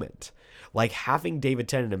moment. Like, having David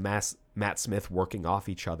Tennant and Matt Smith working off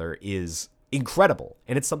each other is incredible,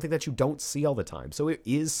 and it's something that you don't see all the time. So it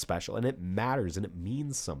is special, and it matters, and it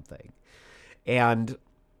means something. And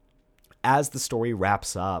as the story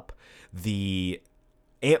wraps up, the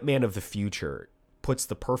Ant-Man of the future puts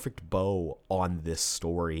the perfect bow on this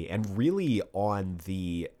story, and really on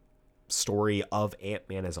the story of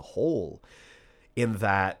Ant-Man as a whole, in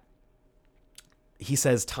that he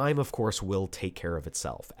says time, of course, will take care of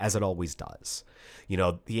itself, as it always does.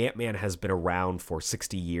 The Ant-Man has been around for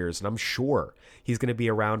 60 years, and I'm sure he's going to be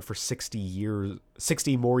around for 60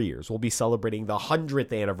 more years. We'll be celebrating the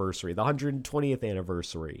 100th anniversary, the 120th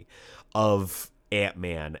anniversary of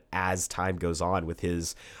Ant-Man as time goes on, with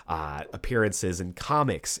his appearances in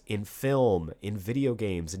comics, in film, in video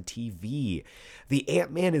games, in TV. The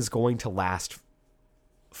Ant-Man is going to last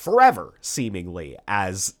forever, seemingly,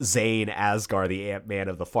 as Zane Asgar, the Ant-Man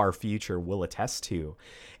of the far future, will attest to.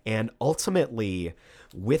 And ultimately,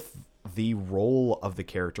 with the role of the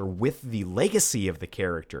character, with the legacy of the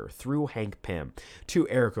character through Hank Pym, to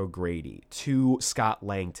Eric O'Grady, to Scott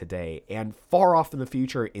Lang today, and far off in the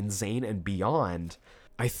future in Zane and beyond,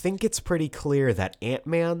 I think it's pretty clear that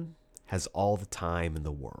Ant-Man has all the time in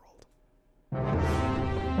the world.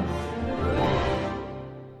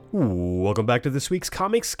 Welcome back to this week's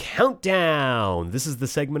Comics Countdown. This is the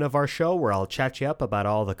segment of our show where I'll chat you up about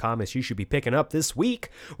all the comics you should be picking up this week,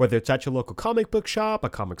 whether it's at your local comic book shop, a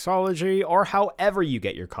Comixology, or however you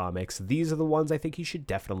get your comics. These are the ones I think you should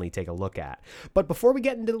definitely take a look at. But before we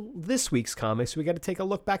get into this week's comics, we got to take a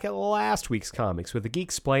look back at last week's comics with the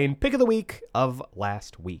Geeksplain Pick of the Week of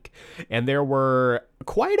last week. And there were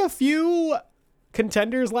quite a few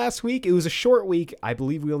contenders last week. It was a short week. I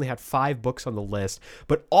believe we only had 5 books on the list,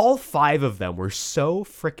 but all 5 of them were so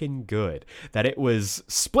freaking good that it was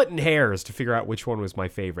splitting hairs to figure out which one was my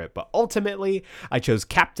favorite. But ultimately, I chose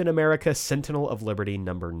Captain America, Sentinel of Liberty,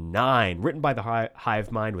 number 9, written by the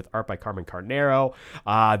Hive Mind with art by Carmen Carnero.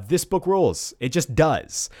 This book rules. It just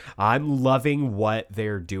does. I'm loving what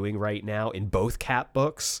they're doing right now in both Cap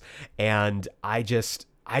books, and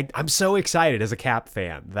I'm so excited as a Cap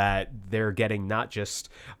fan that they're getting not just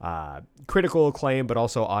critical acclaim, but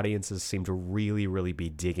also audiences seem to really, really be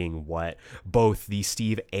digging what both the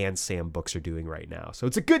Steve and Sam books are doing right now. So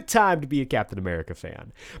it's a good time to be a Captain America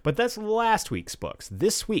fan. But that's last week's books.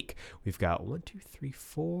 This week, we've got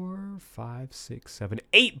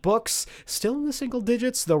 8 books, still in the single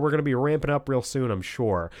digits, though we're going to be ramping up real soon, I'm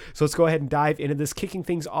sure. So let's go ahead and dive into this, kicking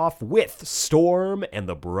things off with Storm and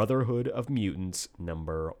the Brotherhood of Mutants,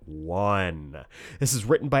 number 1. This is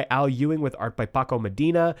written by Al Ewing with art by Paco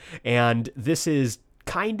Medina, and this is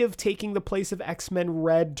kind of taking the place of X-Men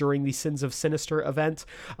Red during the Sins of Sinister event.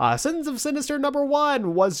 Sins of Sinister #1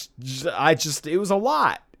 was, it was a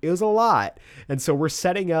lot. It was a lot. And so we're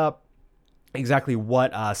setting up exactly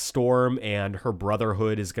what Storm and her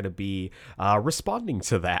Brotherhood is going to be responding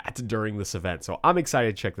to that during this event. So I'm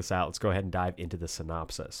excited to check this out. Let's go ahead and dive into the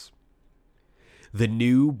synopsis. The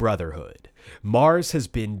New Brotherhood. Mars has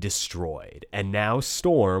been destroyed, and now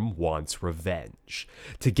Storm wants revenge.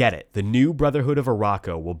 To get it, the New Brotherhood of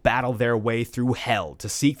Arakko will battle their way through hell to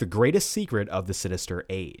seek the greatest secret of the Sinister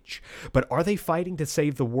Age. But are they fighting to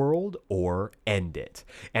save the world or end it?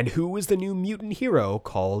 And who is the new mutant hero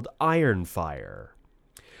called Ironfire?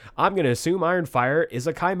 I'm going to assume Ironfire is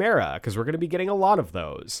a chimera because we're going to be getting a lot of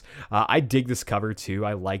those. I dig this cover too.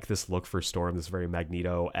 I like this look for Storm, this very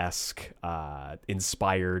Magneto-esque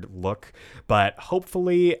inspired look. But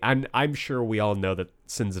hopefully, and I'm sure we all know that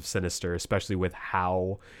Sins of Sinister, especially with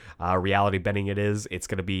how reality bending it is, it's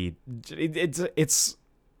going to be,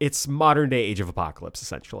 it's modern day Age of Apocalypse,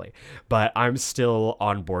 essentially. But I'm still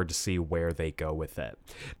on board to see where they go with it.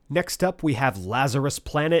 Next up, we have Lazarus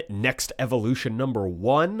Planet Next Evolution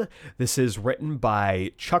 #1. This is written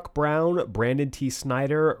by Chuck Brown, Brandon T.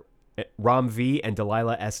 Snyder, Ram V, and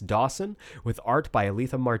Delilah S. Dawson, with art by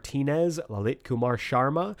Aletha Martinez, Lalit Kumar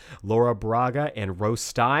Sharma, Laura Braga, and Rose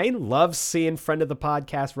Stein. Love seeing friend of the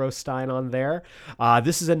podcast Rose Stein on there.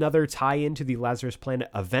 This is another tie-in to the Lazarus Planet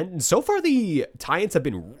event, and so far the tie-ins have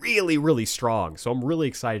been really, really strong, so I'm really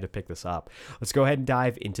excited to pick this up. Let's go ahead and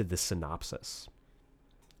dive into the synopsis.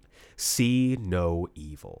 See no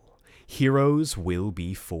evil. Heroes will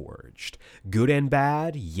be forged. Good and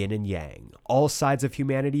bad, yin and yang. All sides of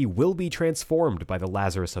humanity will be transformed by the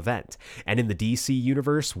Lazarus event. And in the DC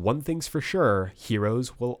universe, one thing's for sure,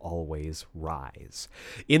 heroes will always rise.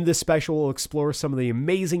 In this special, we'll explore some of the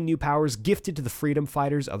amazing new powers gifted to the freedom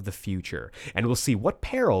fighters of the future. And we'll see what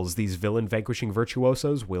perils these villain-vanquishing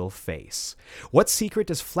virtuosos will face. What secret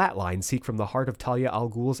does Flatline seek from the heart of Talia al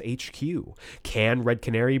Ghul's HQ? Can Red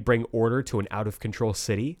Canary bring order to an out-of-control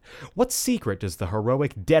city? What secret does the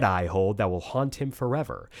heroic Deadeye hold that will haunt him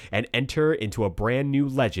forever, and enter into a brand new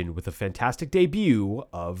legend with the fantastic debut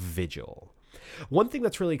of Vigil? One thing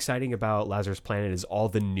that's really exciting about Lazarus Planet is all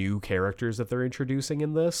the new characters that they're introducing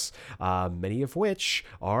in this, many of which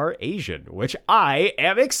are Asian, which I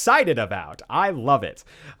am excited about. I love it.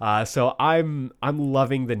 So I'm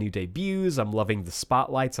loving the new debuts. I'm loving the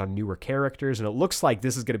spotlights on newer characters, and it looks like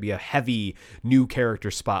this is going to be a heavy new character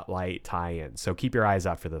spotlight tie-in. So keep your eyes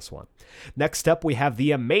out for this one. Next up, we have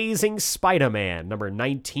The Amazing Spider-Man,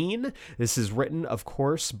 #19. This is written, of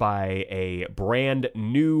course, by a brand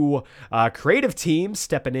new creative team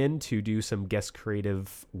stepping in to do some guest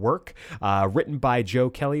creative work. Written by Joe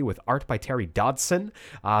Kelly with art by Terry Dodson.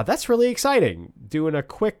 That's really exciting. Doing a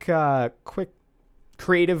quick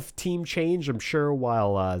creative team change, I'm sure,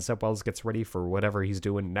 while Zeb Wells gets ready for whatever he's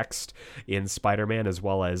doing next in Spider-Man, as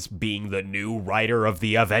well as being the new writer of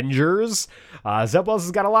the Avengers. Zeb Wells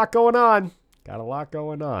has got a lot going on.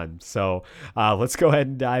 So let's go ahead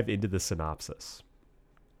and dive into the synopsis.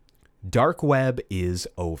 Dark Web is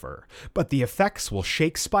over, but the effects will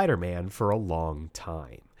shake Spider-Man for a long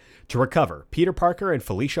time. To recover, Peter Parker and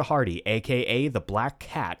Felicia Hardy, aka the Black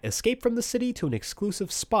Cat, escape from the city to an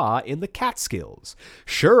exclusive spa in the Catskills.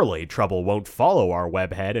 Surely trouble won't follow our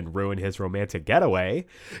webhead and ruin his romantic getaway.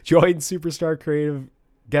 Join Superstar Creative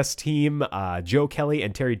guest team Joe Kelly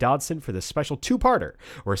and Terry Dodson for this special two-parter,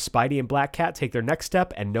 where Spidey and Black Cat take their next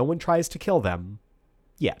step and no one tries to kill them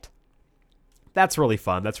yet. That's really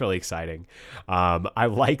fun. That's really exciting. I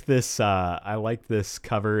like this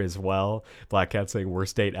cover as well. Black Cat saying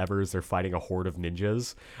worst date ever as they're fighting a horde of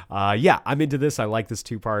ninjas. Yeah, I'm into this. I like this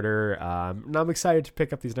two-parter. And I'm excited to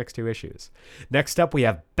pick up these next two issues. Next up, we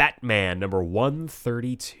have Batman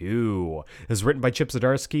 #132. This is written by Chip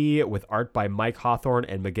Zdarsky with art by Mike Hawthorne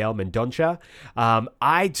and Miguel Mendonça.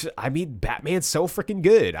 I mean, Batman's so freaking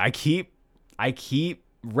good. I keep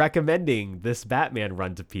recommending this Batman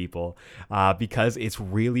run to people because it's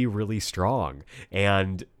really, really strong.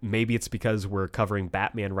 And maybe it's because we're covering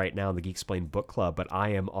Batman right now in the Geeksplained Book Club, but I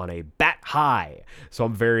am on a bat high. So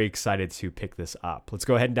I'm very excited to pick this up. Let's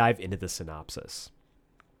go ahead and dive into the synopsis.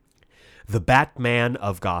 The Batman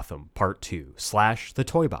of Gotham, Part 2 / The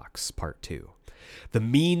Toy Box, Part 2. The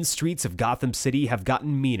mean streets of Gotham City have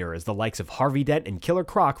gotten meaner as the likes of Harvey Dent and Killer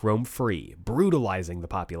Croc roam free, brutalizing the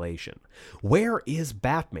population. Where is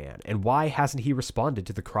Batman, and why hasn't he responded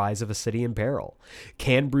to the cries of a city in peril?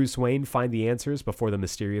 Can Bruce Wayne find the answers before the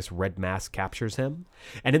mysterious Red Mask captures him?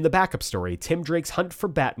 And in the backup story, Tim Drake's hunt for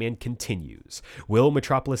Batman continues. Will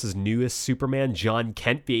Metropolis's newest Superman, John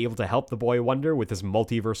Kent, be able to help the Boy Wonder with this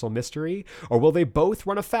multiversal mystery, or will they both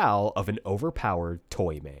run afoul of an overpowered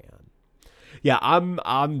Toyman? Yeah,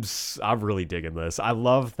 I'm really digging this. I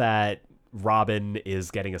love that Robin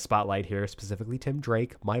is getting a spotlight here, specifically Tim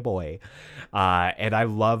Drake, my boy. And I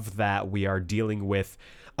love that we are dealing with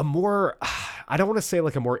a more, I don't want to say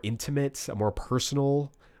like a more intimate, a more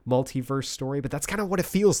personal multiverse story, but that's kind of what it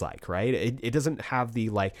feels like, right? It doesn't have the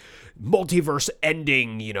like multiverse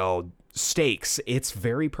ending, stakes. It's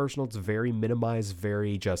very personal. It's very minimized,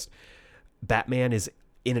 very just Batman is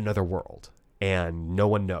in another world and no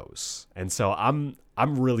one knows. And so I'm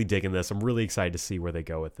really digging this. I'm really excited to see where they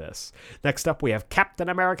go with this. Next up, we have Captain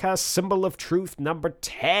America, Symbol of Truth, number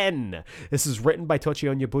 10. This is written by Tochi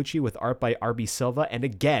Onyebuchi with art by R.B. Silva. And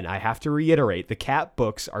again, I have to reiterate, the Cap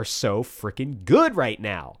books are so freaking good right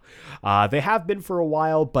now. They have been for a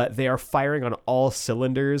while, but they are firing on all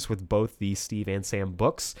cylinders with both the Steve and Sam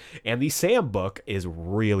books. And the Sam book is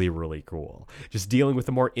really, really cool. Just dealing with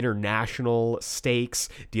the more international stakes,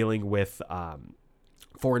 dealing with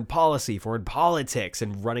foreign policy, foreign politics,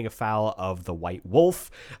 and running afoul of the White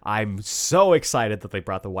Wolf. I'm so excited that they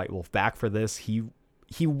brought the White Wolf back for this.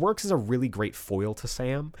 He works as a really great foil to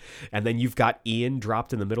Sam, and then you've got Ian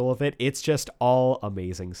dropped in the middle of it. It's just all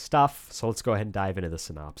amazing stuff. So let's go ahead and dive into the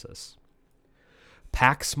synopsis.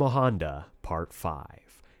 Pax Mohanda, Part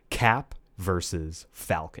 5. Cap versus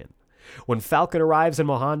Falcon. When Falcon arrives in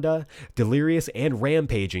Mohanda, delirious and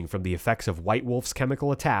rampaging from the effects of White Wolf's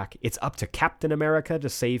chemical attack, it's up to Captain America to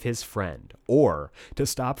save his friend, or to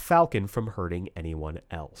stop Falcon from hurting anyone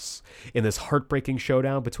else. In this heartbreaking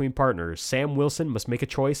showdown between partners, Sam Wilson must make a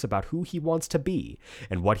choice about who he wants to be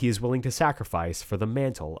and what he is willing to sacrifice for the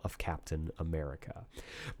mantle of Captain America.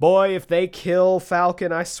 Boy, if they kill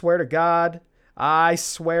Falcon, I swear to God, we're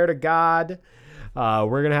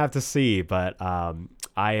going to have to see, but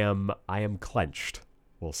I am clenched,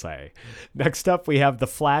 we'll say. Next up, we have The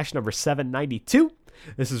Flash, number 792.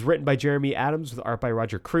 This is written by Jeremy Adams with art by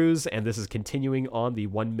Roger Cruz, and this is continuing on the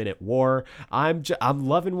 1 Minute War. I'm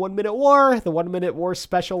loving 1 Minute War. The 1 Minute War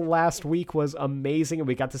special last week was amazing, and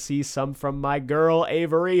we got to see some from my girl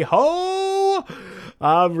Avery Ho.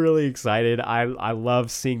 I'm really excited. I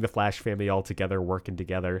love seeing the Flash family all together, working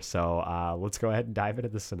together. So let's go ahead and dive into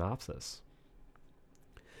the synopsis.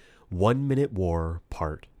 1 Minute War,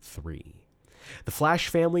 Part 3. The Flash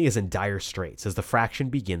family is in dire straits as the Fraction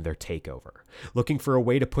begin their takeover. Looking for a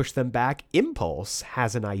way to push them back, Impulse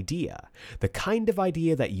has an idea. The kind of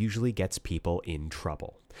idea that usually gets people in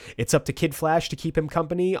trouble. It's up to Kid Flash to keep him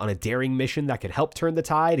company on a daring mission that could help turn the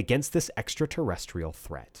tide against this extraterrestrial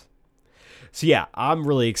threat. So yeah, I'm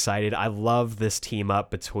really excited. I love this team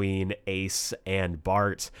up between Ace and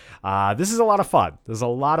Bart. This is a lot of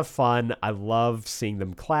fun. I love seeing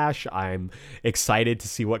them clash. I'm excited to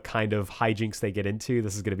see what kind of hijinks they get into.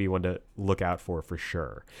 This is going to be one to look out for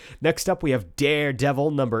sure. Next up, we have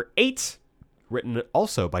Daredevil number 8, written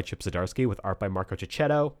also by Chip Zdarsky with art by Marco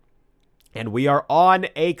Cicchetto. And we are on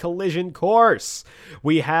a collision course.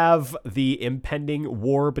 We have the impending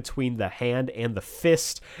war between the Hand and the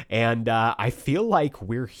Fist, and I feel like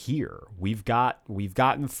we're here. We've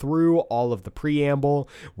gotten through all of the preamble,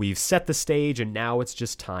 we've set the stage, and now it's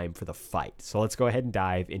just time for the fight. So let's go ahead and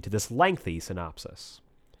dive into this lengthy synopsis.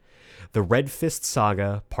 The Red Fist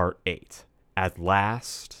Saga, Part 8. At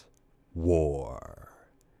last, war.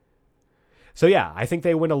 So yeah, I think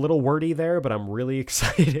they went a little wordy there, but I'm really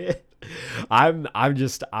excited. I'm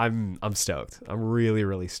stoked. I'm really,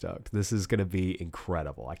 really stoked. This is going to be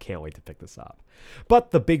incredible. I can't wait to pick this up. But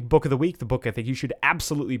the big book of the week, the book I think you should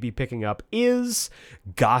absolutely be picking up, is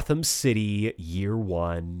Gotham City Year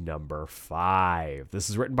 1, number 5. This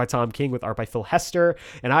is written by Tom King with art by Phil Hester,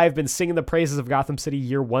 and I have been singing the praises of Gotham City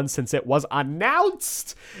Year 1 since it was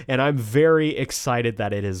announced, and I'm very excited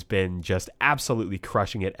that it has been just absolutely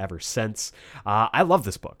crushing it ever since. I love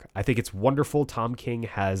this book. I think it's wonderful. Tom King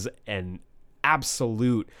has an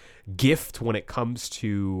absolute gift when it comes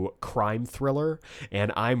to crime thriller,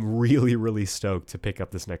 and I'm really, really stoked to pick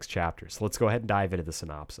up this next chapter. So let's go ahead and dive into the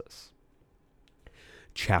synopsis.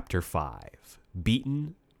 Chapter 5.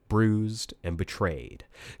 Beaten, bruised, and betrayed.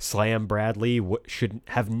 Slam Bradley should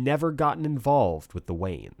have never gotten involved with the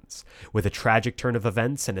Waynes. With a tragic turn of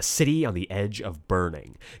events and a city on the edge of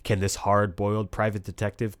burning, can this hard-boiled private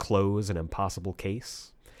detective close an impossible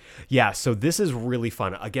case? Yeah, so this is really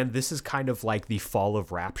fun. Again, this is kind of like the fall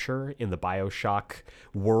of Rapture in the BioShock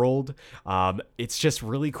world. It's just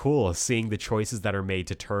really cool seeing the choices that are made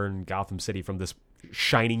to turn Gotham City from this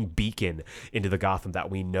shining beacon into the Gotham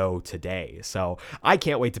that we know today. So I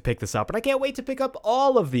can't wait to pick this up, and I can't wait to pick up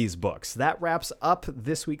all of these books. That wraps up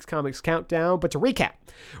this week's Comics Countdown. But to recap,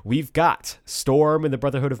 we've got Storm and the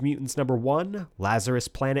Brotherhood of Mutants #1, Lazarus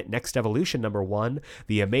Planet Next Evolution #1,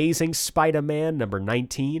 The Amazing Spider-Man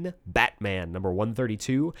 #19, Batman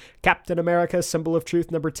 #132, Captain America Symbol of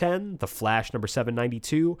Truth #10, The Flash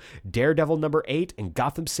 #792, Daredevil #8, and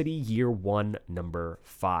Gotham City Year 1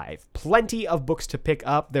 #5. Plenty of books to pick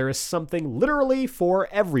up. There is something literally for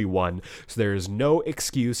everyone, so there is no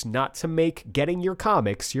excuse not to make getting your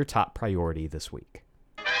comics your top priority this week.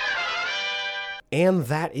 And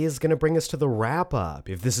that is going to bring us to the wrap-up.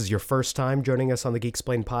 If this is your first time joining us on the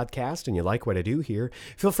Geeksplained podcast and you like what I do here,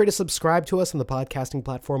 feel free to subscribe to us on the podcasting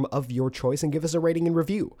platform of your choice and give us a rating and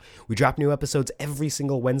review. We drop new episodes every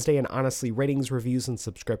single Wednesday, and honestly, ratings, reviews, and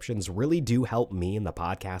subscriptions really do help me and the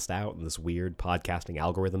podcast out in this weird podcasting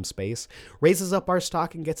algorithm space, raises up our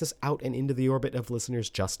stock, and gets us out and into the orbit of listeners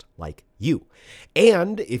just like you.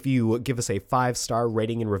 And if you give us a 5-star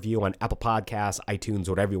rating and review on Apple Podcasts, iTunes,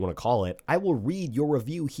 whatever you want to call it, I will read your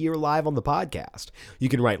review here live on the podcast. You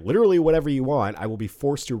can write literally whatever you want. I will be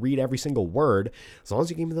forced to read every single word. As long as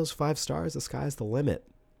you give me those 5 stars, the sky's the limit.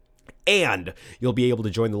 And you'll be able to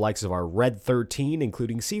join the likes of our Red 13,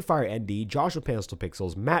 including Seafire ND, Joshua Pastel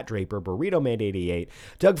Pixels, Matt Draper, Burrito Man 88,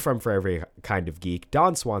 Doug from For Every Kind of Geek,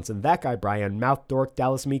 Don Swanson, That Guy Brian, Mouth Dork,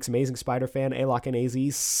 Dallas Meeks, Amazing Spider Fan, Alok and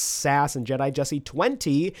AZ, Sass, and Jedi Jesse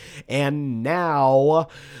 20. And now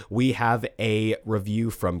we have a review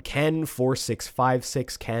from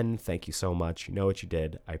Ken4656. Ken, thank you so much. You know what you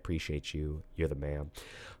did. I appreciate you. You're the man.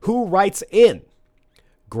 Who writes in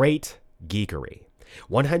Great Geekery.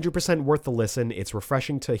 100% worth the listen. It's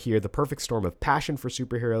refreshing to hear the perfect storm of passion for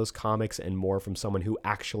superheroes, comics, and more from someone who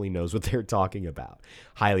actually knows what they're talking about.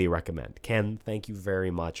 Highly recommend. Ken, thank you very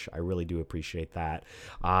much. I really do appreciate that.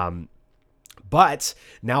 But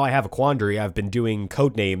now I have a quandary. I've been doing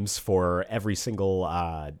code names for every single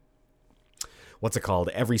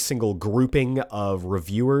every single grouping of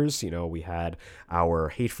reviewers. You know, we had our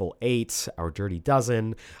Hateful 8, our Dirty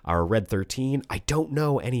Dozen, our Red 13. I don't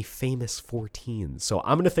know any famous 14s, so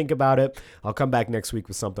I'm going to think about it. I'll come back next week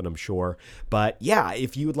with something, I'm sure. But yeah,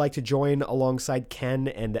 if you would like to join alongside Ken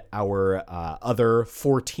and our other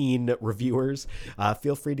 14 reviewers,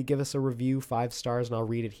 feel free to give us a review, 5 stars, and I'll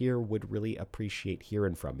read it here. Would really appreciate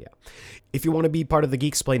hearing from you. If you want to be part of the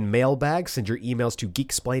Geeksplained mailbag, send your emails to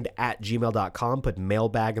geeksplained@gmail.com. Put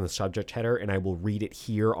mailbag in the subject header, and I will read it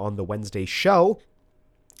here on the Wednesday show.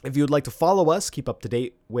 If you would like to follow us, keep up to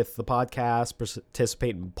date with the podcast,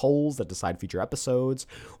 participate in polls that decide future episodes,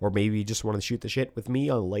 or maybe you just want to shoot the shit with me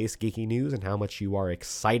on the latest geeky news and how much you are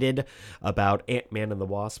excited about Ant-Man and the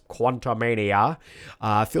Wasp Quantumania,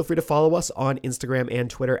 feel free to follow us on Instagram and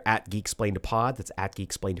Twitter at GeekSplainedPod. That's at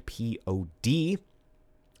GeekSplainedPod.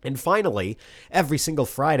 And finally, every single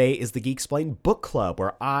Friday is the Geeksplained Book Club,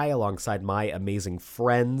 where I, alongside my amazing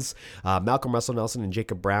friends, Malcolm Russell Nelson and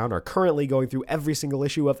Jacob Brown, are currently going through every single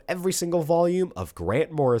issue of every single volume of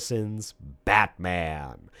Grant Morrison's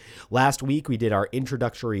Batman. Last week, we did our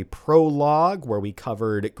introductory prologue, where we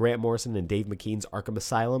covered Grant Morrison and Dave McKean's Arkham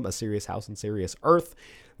Asylum, A Serious House on Serious Earth.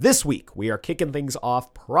 This week, we are kicking things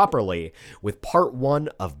off properly with part 1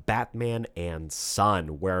 of Batman and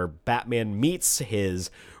Son, where Batman meets his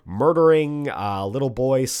murdering little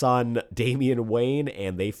boy son, Damian Wayne,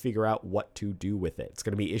 and they figure out what to do with it. It's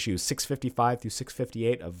going to be issues 655 through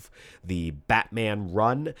 658 of the Batman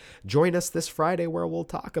run. Join us this Friday where we'll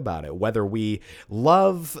talk about it, whether we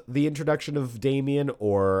love the introduction of Damian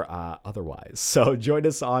or otherwise. So join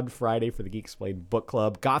us on Friday for the Geeksplained Book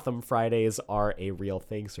Club. Gotham Fridays are a real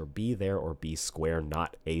thing, so be there or be square,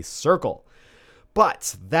 not a circle.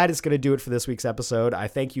 But that is going to do it for this week's episode. I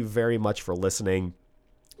thank you very much for listening.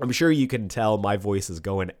 I'm sure you can tell my voice is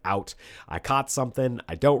going out. I caught something.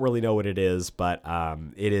 I don't really know what it is, but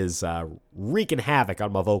it is wreaking havoc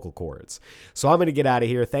on my vocal cords. So I'm going to get out of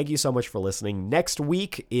here. Thank you so much for listening. Next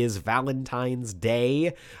week is Valentine's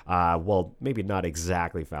Day. Well, maybe not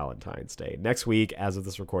exactly Valentine's Day. Next week, as of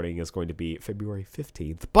this recording, is going to be February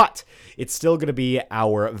 15th, but it's still going to be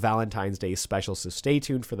our Valentine's Day special, so stay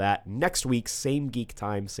tuned for that. Next week, same geek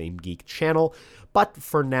time, same geek channel. But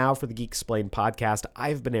for now, for the Geeksplained podcast,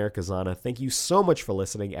 I've been Eric Azana. Thank you so much for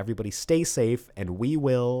listening. Everybody stay safe, and we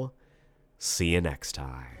will see you next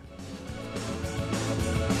time.